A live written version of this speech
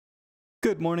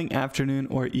Good morning, afternoon,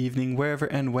 or evening, wherever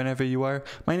and whenever you are.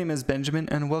 My name is Benjamin,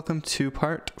 and welcome to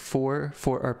part 4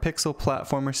 for our Pixel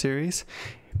Platformer series.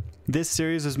 This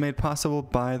series was made possible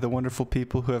by the wonderful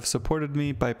people who have supported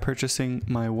me by purchasing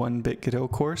my 1-bit Godot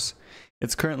course.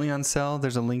 It's currently on sale.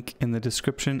 There's a link in the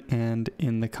description and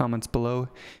in the comments below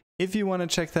if you want to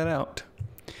check that out.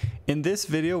 In this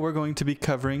video, we're going to be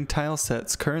covering tile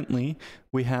sets. Currently,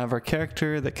 we have our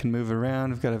character that can move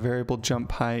around. We've got a variable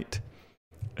jump height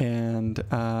and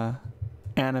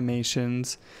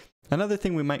animations. Another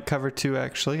thing we might cover too,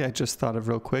 actually, I just thought of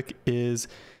real quick, is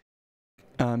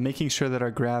making sure that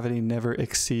our gravity never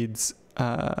exceeds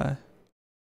a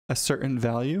certain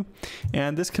value.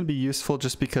 And this can be useful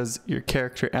just because your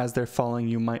character, as they're falling,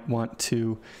 you might want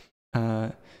to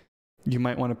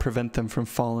prevent them from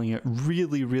falling at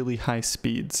really, really high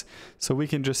speeds. So we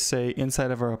can just say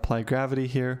inside of our apply gravity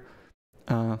here,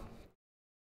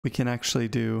 we can actually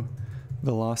do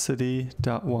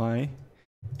velocity.y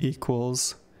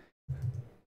equals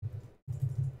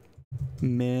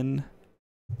min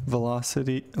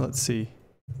velocity, let's see,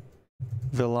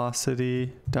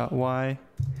 velocity.y,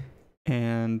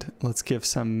 and let's give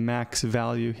some max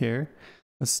value here.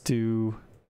 Let's do,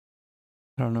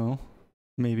 I don't know,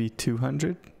 maybe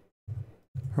 200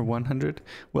 or 100.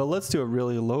 Well, let's do a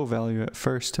really low value at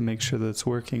first to make sure that it's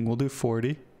working. We'll do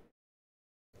 40.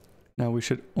 Now we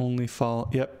should only fall,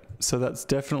 yep. So that's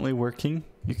definitely working.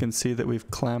 You can see that we've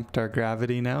clamped our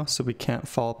gravity now, so we can't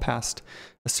fall past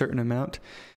a certain amount.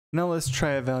 Now let's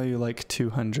try a value like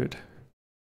 200.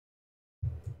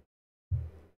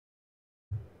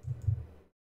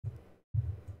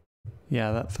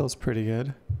 Yeah, that feels pretty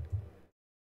good.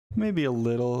 Maybe a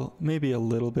little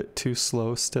bit too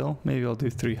slow still. Maybe I'll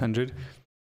do 300.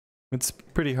 It's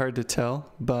pretty hard to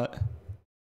tell, but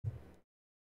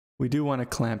we do want to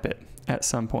clamp it at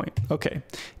some point. Okay,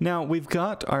 now we've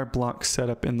got our blocks set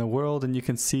up in the world, and you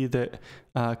can see that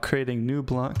creating new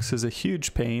blocks is a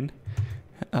huge pain.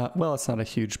 Well, it's not a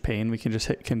huge pain. We can just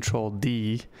hit Control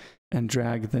D and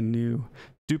drag the new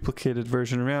duplicated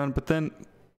version around, but then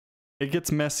it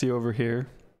gets messy over here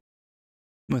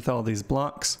with all these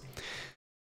blocks.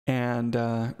 And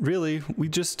really, we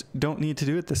just don't need to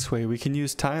do it this way. We can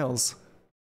use tiles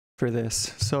for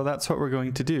this. So that's what we're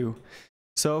going to do.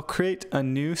 So create a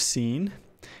new scene,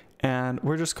 and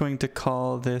we're just going to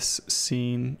call this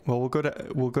scene, well, we'll go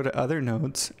to other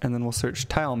nodes, and then we'll search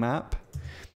TileMap,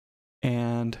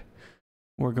 and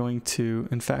we're going to,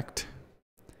 in fact,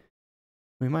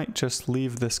 we might just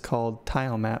leave this called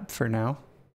TileMap for now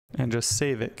and just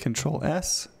save it. Control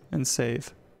S and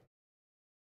save.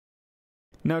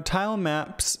 Now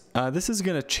TileMaps, this is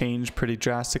going to change pretty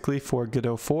drastically for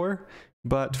Godot 4,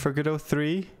 but for Godot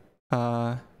 3,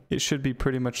 it should be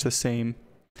pretty much the same.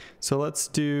 So let's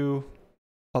do,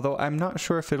 although I'm not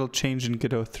sure if it'll change in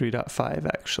Godot 3.5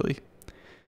 actually.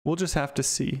 We'll just have to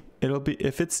see. It'll be,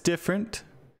 if it's different,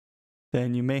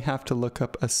 then you may have to look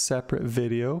up a separate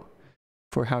video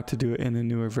for how to do it in a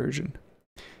newer version.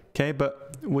 Okay,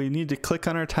 but we need to click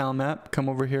on our tile map, come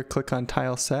over here, click on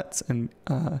tile sets, and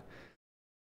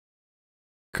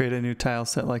create a new tile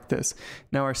set like this.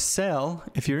 Now our cell,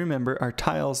 if you remember, our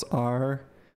tiles are,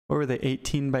 what were they,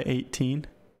 18 by 18?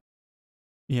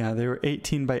 Yeah, they were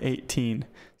 18 by 18.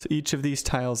 So each of these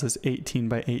tiles is 18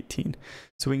 by 18.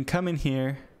 So we can come in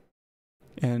here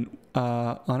and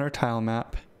on our tile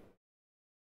map,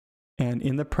 and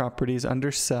in the properties under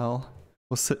cell,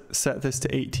 we'll set this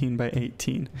to 18 by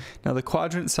 18. Now the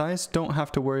quadrant size, don't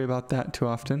have to worry about that too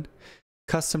often.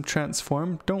 Custom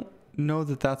transform, don't know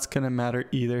that that's going to matter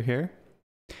either here.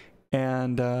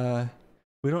 And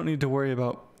we don't need to worry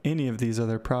about any of these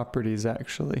other properties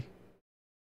actually.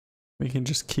 We can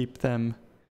just keep them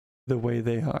the way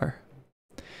they are.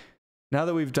 Now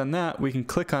that we've done that, we can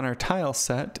click on our tile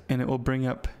set, and it will bring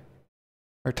up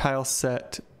our tile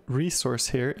set resource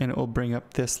here, and it will bring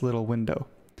up this little window.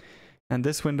 And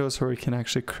this window is where we can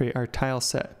actually create our tile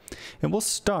set. And we'll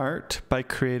start by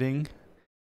creating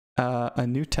a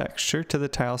new texture to the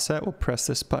tile set. We'll press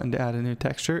this button to add a new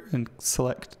texture and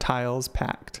select Tiles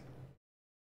Packed.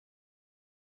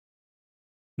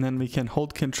 And then we can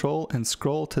hold Control and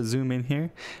scroll to zoom in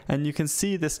here, and you can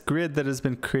see this grid that has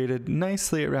been created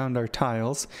nicely around our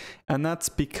tiles, and that's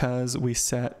because we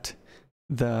set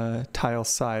the tile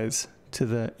size to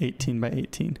the 18 by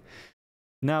 18.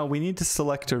 Now we need to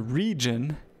select a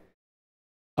region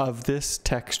of this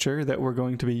texture that we're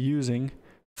going to be using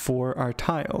for our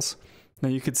tiles. Now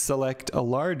you could select a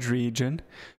large region,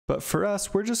 but for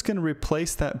us, we're just going to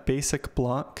replace that basic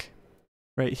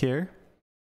right here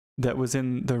that was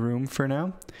in the room for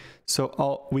now.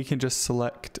 So we can just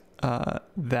select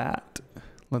that.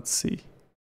 Let's see.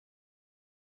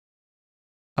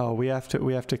 Oh, we have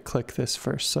to click this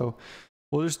first. So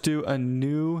we'll just do a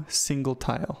new single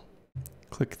tile.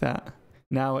 Click that.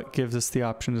 Now it gives us the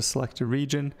option to select a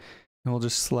region, and we'll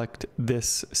just select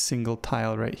this single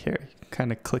tile right here.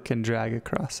 Kind of click and drag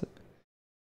across it.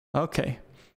 Okay,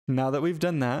 now that we've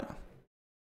done that,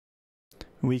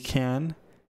 we can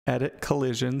edit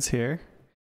collisions here.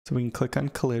 So we can click on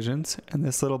collisions, and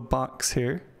this little box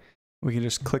here, we can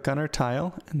just click on our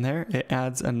tile, and there it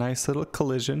adds a nice little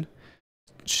collision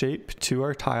shape to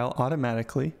our tile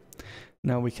automatically.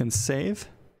 Now we can save,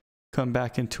 come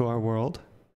back into our world,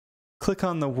 click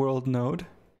on the world node,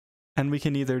 and we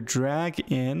can either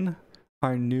drag in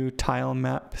our new tile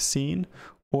map scene,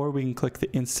 or we can click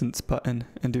the instance button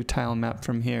and do tile map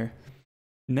from here.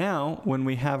 Now, when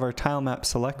we have our tile map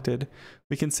selected,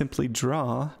 we can simply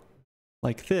draw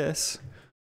like this,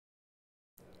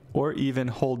 or even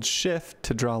hold shift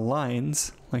to draw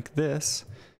lines like this.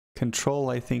 Control,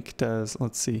 I think, does,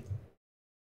 let's see,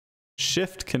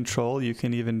 shift control, you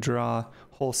can even draw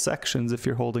whole sections if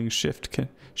you're holding shift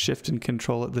and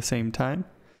control at the same time.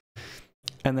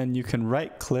 And then you can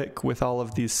right click with all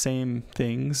of these same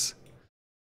things.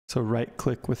 So right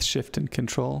click with shift and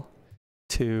control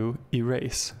to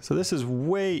erase. So this is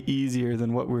way easier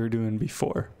than what we were doing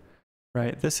before,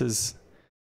 right? This is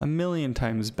a million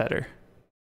times better.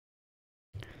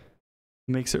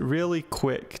 Makes it really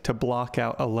quick to block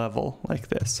out a level like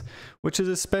this, which is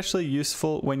especially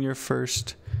useful when you're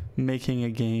first making a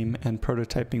game and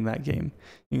prototyping that game.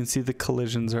 You can see the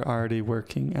collisions are already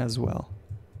working as well.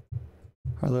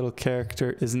 Our little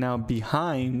character is now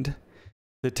behind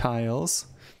the tiles,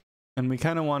 and we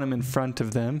kind of want him in front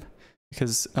of them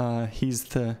because he's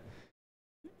the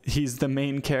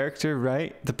main character,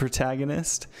 right? The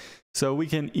protagonist. So we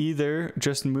can either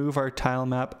just move our tile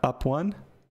map up one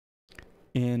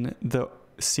in the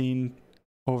scene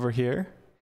over here,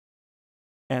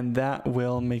 and that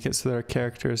will make it so that our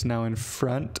character is now in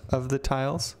front of the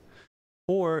tiles.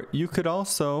 Or you could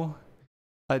also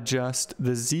adjust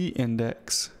the Z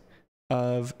index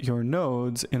of your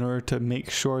nodes in order to make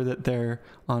sure that they're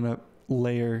on a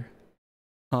layer,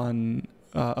 on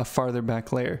a farther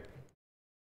back layer.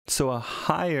 So a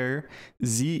higher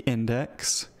Z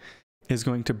index is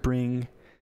going to bring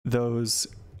those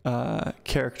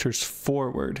characters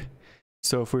forward.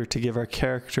 So if we were to give our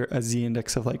character a Z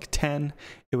index of like 10,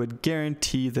 it would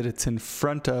guarantee that it's in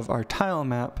front of our tile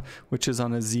map, which is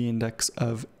on a Z index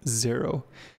of 0.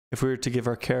 If we were to give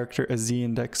our character a Z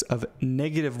index of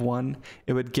 -1,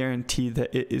 it would guarantee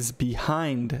that it is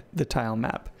behind the tile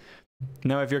map.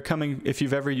 Now, if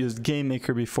you've ever used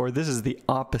GameMaker before, this is the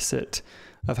opposite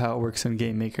of how it works in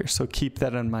GameMaker. So keep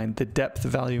that in mind. The depth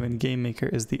value in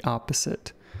GameMaker is the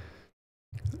opposite.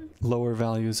 Lower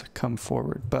values come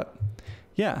forward. But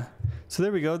yeah, so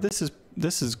there we go.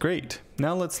 This is great.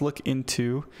 Now let's look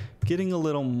into getting a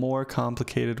little more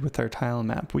complicated with our tile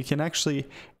map. We can actually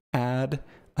add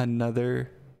another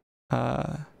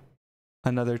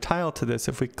tile to this.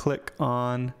 If we click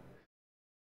on,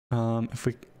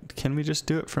 can we just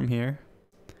do it from here?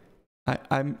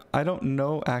 I don't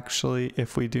know actually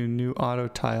if we do new auto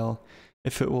tile,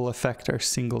 if it will affect our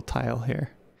single tile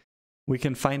here. We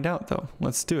can find out though.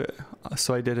 Let's do it.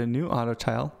 So I did a new auto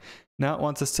tile. Now it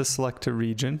wants us to select a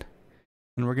region,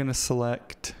 and we're going to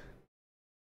select,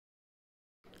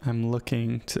 I'm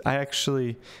looking to,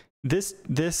 this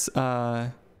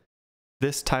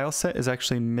tile set is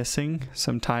actually missing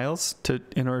some tiles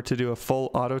in order to do a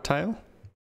full auto tile.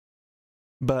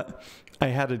 But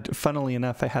funnily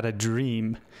enough, I had a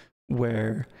dream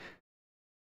where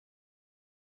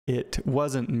it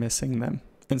wasn't missing them.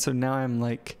 And so now I'm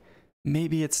like,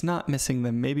 maybe it's not missing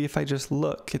them. Maybe if I just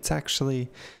look, it's actually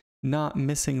not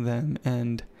missing them,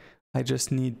 and I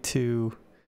just need to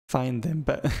find them,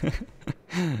 but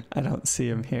I don't see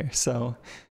them here. So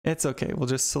it's okay. We'll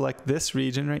just select this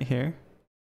region right here.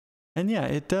 And yeah,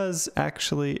 it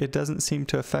doesn't seem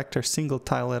to affect our single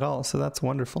tile at all. So that's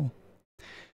wonderful.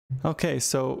 Okay,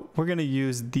 so we're going to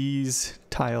use these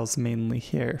tiles mainly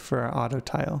here for our auto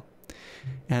tile.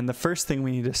 And the first thing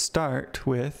we need to start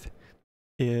with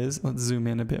is, let's zoom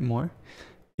in a bit more,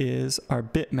 is our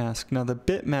bit mask. Now the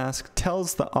bit mask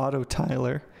tells the auto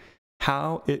tiler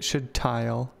how it should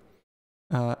tile,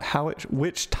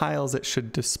 which tiles it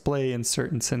should display in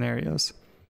certain scenarios.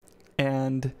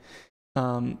 And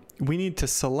we need to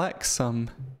select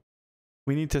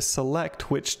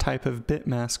which type of bit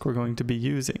mask we're going to be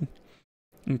using.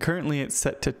 And currently it's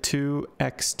set to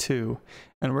 2x2,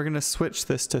 and we're going to switch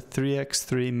this to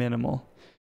 3x3 minimal.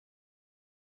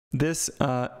 This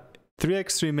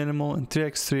 3x3 minimal and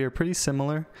 3x3 are pretty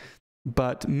similar,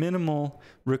 but minimal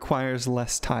requires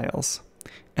less tiles.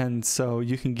 And so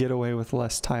you can get away with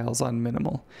less tiles on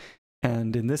minimal.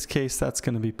 And in this case, that's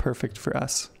going to be perfect for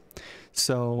us.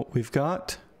 So we've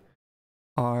got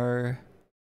our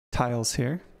tiles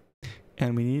here,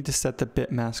 and we need to set the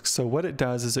bit mask. So what it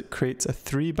does is it creates a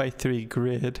 3x3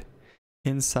 grid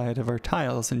inside of our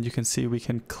tiles, and you can see we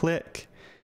can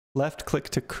left click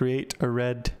to create a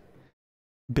red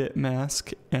bit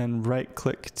mask and right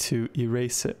click to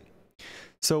erase it.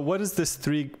 So what does this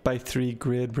 3x3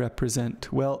 grid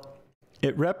represent? Well,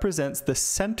 it represents the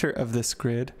center of this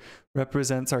grid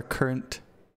represents our current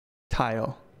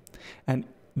tile, and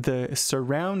the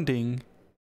surrounding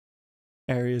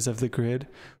areas of the grid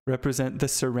represent the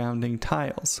surrounding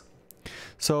tiles.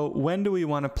 So when do we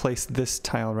want to place this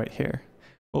tile right here?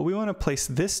 Well, we want to place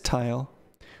this tile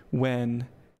when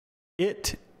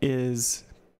it is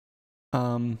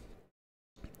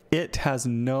it has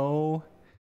no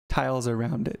tiles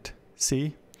around it.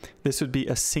 See? This would be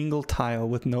a single tile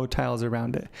with no tiles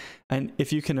around it. And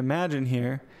if you can imagine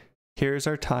here, here's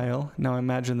our tile. Now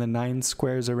imagine the 9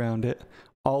 squares around it.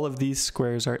 All of these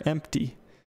squares are empty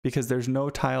because there's no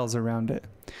tiles around it.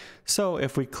 So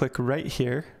if we click right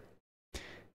here,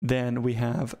 then we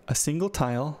have a single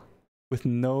tile with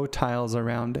no tiles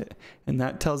around it. And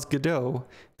that tells Godot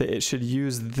that it should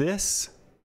use this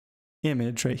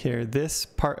image right here, this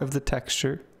part of the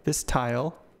texture, this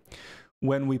tile,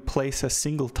 when we place a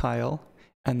single tile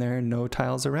and there are no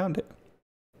tiles around it.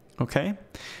 Okay?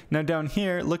 Now down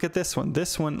here, look at this one.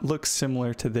 This one looks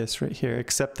similar to this right here,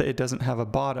 except that it doesn't have a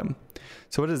bottom.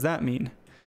 So what does that mean?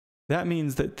 That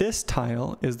means that this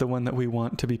tile is the one that we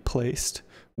want to be placed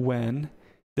when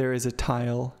there is a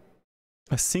tile,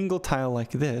 a single tile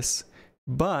like this,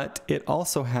 but it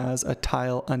also has a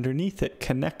tile underneath it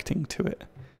connecting to it.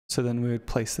 So then we would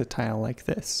place the tile like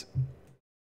this.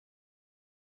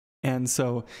 And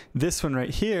so this one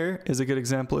right here is a good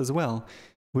example as well.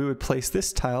 We would place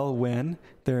this tile when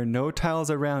there are no tiles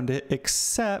around it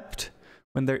except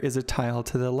when there is a tile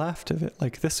to the left of it,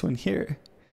 like this one here.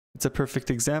 It's a perfect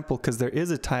example because there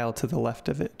is a tile to the left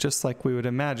of it, just like we would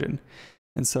imagine.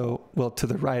 And so, well, to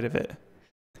the right of it.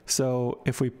 So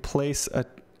if we place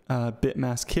a bit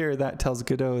mask here, that tells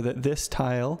Godot that this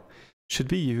tile should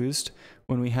be used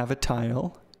when we have a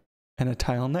tile and a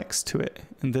tile next to it.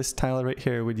 And this tile right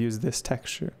here would use this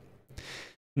texture.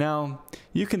 Now,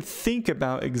 you can think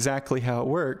about exactly how it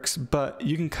works, but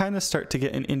you can kind of start to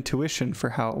get an intuition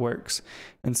for how it works.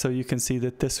 And so you can see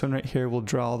that this one right here will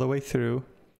draw all the way through.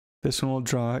 This one will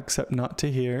draw except not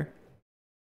to here.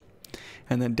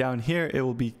 And then down here, it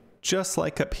will be just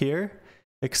like up here,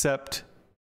 except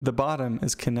the bottom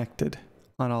is connected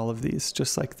on all of these,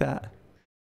 just like that.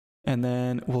 And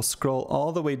then we'll scroll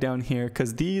all the way down here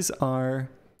because these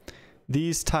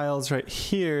tiles right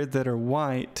here that are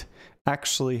white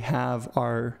actually have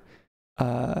our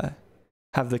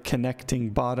have the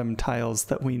connecting bottom tiles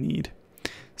that we need.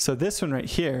 So this one right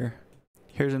here,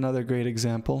 here's another great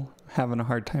example. Having a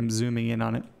hard time zooming in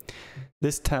on it.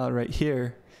 This tile right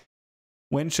here,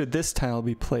 when should this tile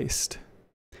be placed?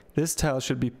 This tile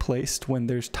should be placed when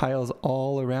there's tiles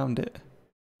all around it,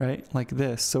 right? Like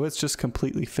this. So it's just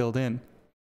completely filled in.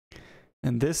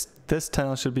 And this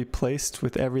tile should be placed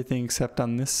with everything except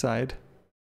on this side.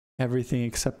 Everything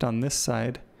except on this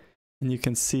side. And you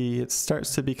can see it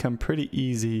starts to become pretty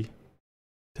easy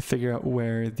to figure out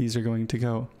where these are going to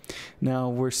go. Now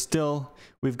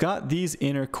we've got these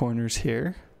inner corners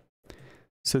here.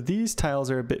 So these tiles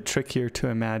are a bit trickier to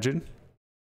imagine.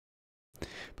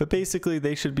 But basically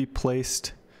they should be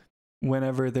placed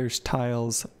whenever there's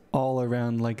tiles all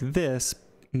around like this,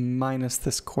 minus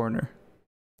this corner,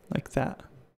 like that.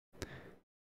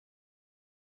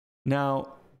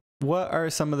 Now, what are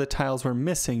some of the tiles we're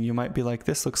missing? You might be like,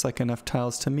 this looks like enough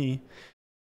tiles to me.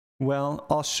 Well,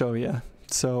 I'll show you.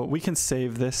 So we can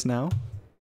save this now,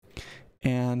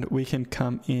 and we can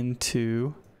come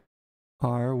into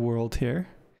our world here.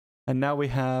 And now we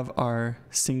have our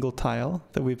single tile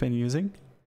that we've been using.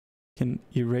 We can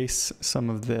erase some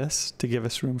of this to give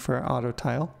us room for our auto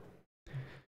tile.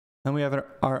 And we have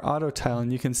our auto tile,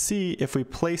 and you can see if we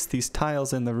place these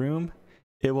tiles in the room,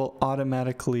 it will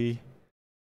automatically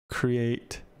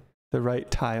create the right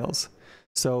tiles.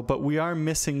 So, but we are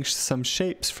missing some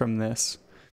shapes from this.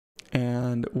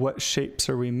 And what shapes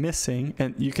are we missing?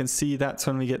 And you can see that's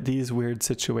when we get these weird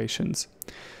situations.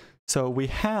 So we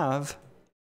have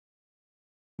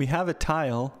a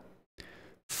tile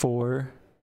for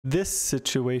this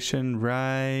situation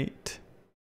right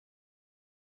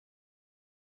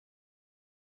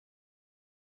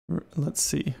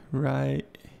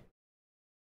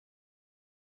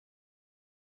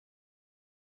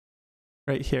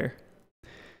right here.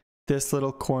 this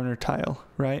little corner tile,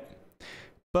 right?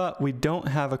 But we don't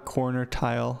have a corner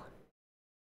tile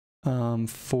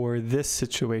for this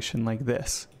situation like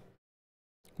this.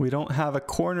 We don't have a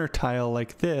corner tile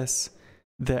like this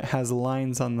that has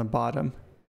lines on the bottom.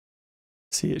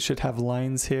 See, it should have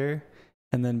lines here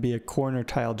and then be a corner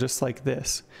tile just like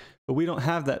this. But we don't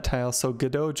have that tile, so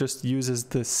Godot just uses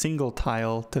the single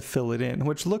tile to fill it in,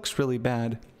 which looks really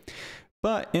bad.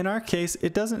 But in our case,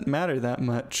 it doesn't matter that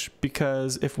much,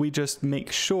 because if we just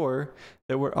make sure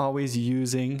that we're always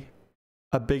using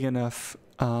a big enough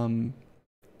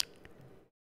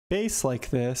base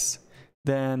like this,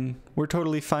 then we're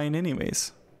totally fine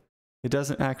anyways. It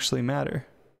doesn't actually matter.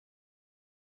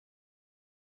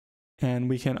 And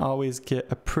we can always get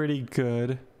a pretty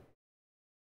good...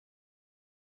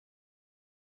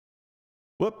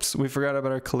 Whoops, we forgot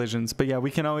about our collisions. But yeah,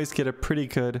 we can always get a pretty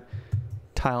good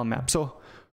tile map. So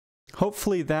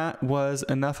hopefully that was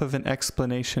enough of an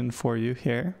explanation for you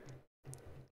here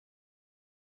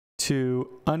to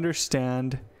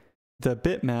understand the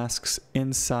bit masks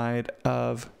inside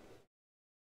of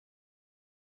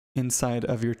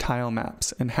your tile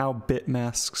maps and how bit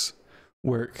masks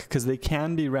work, because they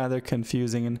can be rather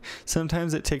confusing, and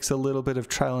sometimes it takes a little bit of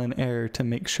trial and error to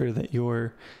make sure that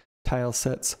your tile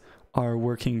sets are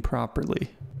working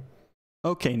properly.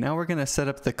 Okay, now we're going to set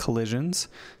up the collisions.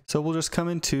 So we'll just come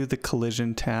into the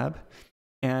collision tab,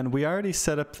 and we already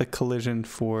set up the collision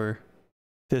for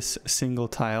this single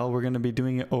tile. We're going to be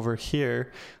doing it over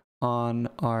here on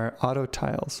our auto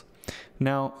tiles.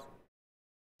 Now,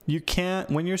 you can't,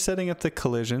 when you're setting up the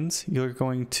collisions, you're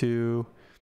going to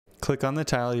click on the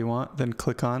tile you want, then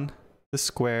click on the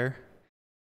square,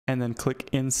 and then click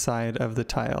inside of the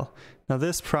tile. Now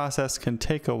this process can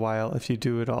take a while if you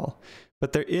do it all,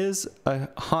 but there is a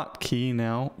hotkey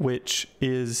now, which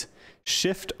is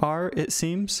Shift R, it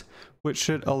seems, which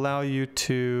should allow you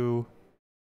to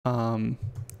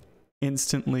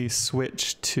instantly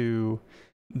switch to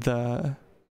the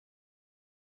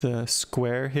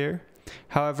square here.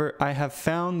 However, I have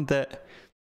found that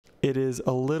it is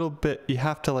a little bit, you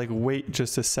have to like wait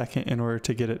just a second in order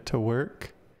to get it to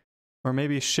work. Or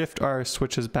maybe Shift R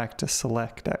switches back to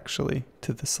select, actually,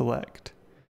 to the select.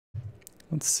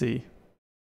 Let's see.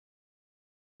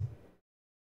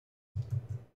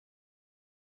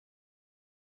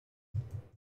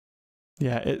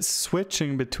 Yeah, it's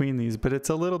switching between these, but it's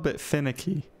a little bit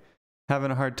finicky. Having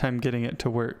a hard time getting it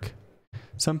to work.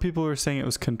 Some people were saying it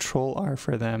was Control R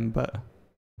for them, but...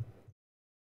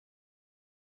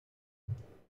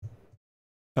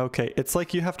 Okay, it's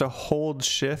like you have to hold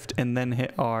Shift and then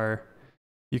hit R.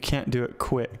 You can't do it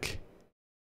quick.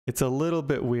 It's a little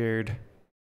bit weird,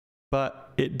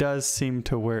 but it does seem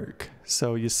to work.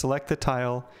 So you select the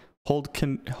tile,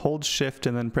 hold Shift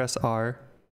and then press R.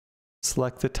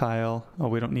 Select the tile. Oh,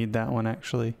 we don't need that one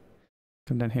actually.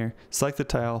 Come down here. Select the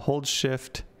tile, hold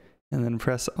Shift, and then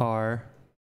press R,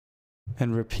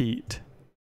 and repeat.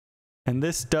 And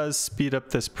this does speed up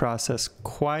this process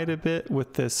quite a bit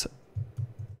with this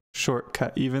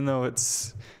shortcut, even though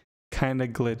it's kind of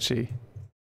glitchy.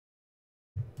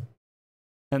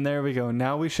 And there we go.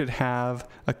 Now we should have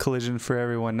a collision for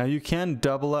everyone. Now you can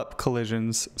double up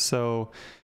collisions, so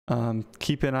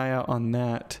keep an eye out on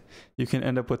that. You can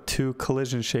end up with two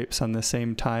collision shapes on the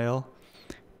same tile,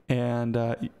 and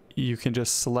you can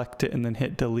just select it and then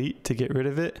hit delete to get rid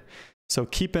of it. So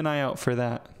keep an eye out for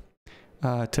that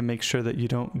to make sure that you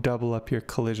don't double up your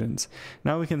collisions.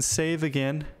 Now we can save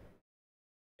again,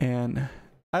 and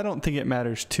I don't think it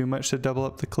matters too much to double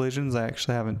up the collisions. I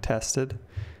actually haven't tested.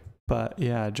 But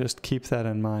yeah, just keep that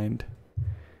in mind.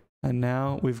 And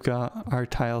now we've got our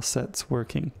tile sets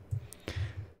working.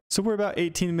 So we're about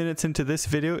 18 minutes into this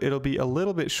video. It'll be a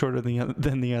little bit shorter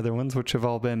than the other ones, which have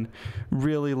all been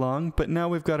really long. But now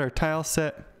we've got our tile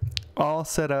set all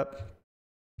set up.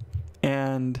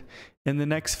 And in the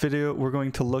next video, we're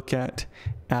going to look at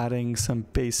adding some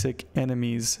basic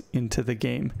enemies into the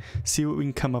game. See what we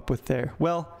can come up with there.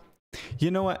 Well,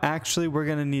 you know what? Actually, we're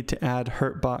going to need to add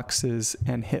hurt boxes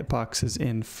and hit boxes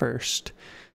in first.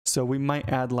 So we might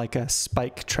add like a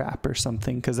spike trap or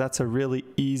something, because that's a really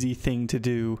easy thing to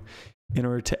do in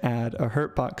order to add a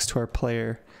hurt box to our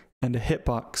player and a hit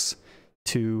box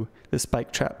to the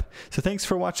spike trap. So thanks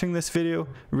for watching this video.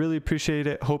 Really appreciate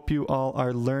it. Hope you all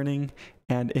are learning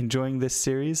and enjoying this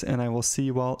series, and I will see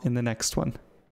you all in the next one.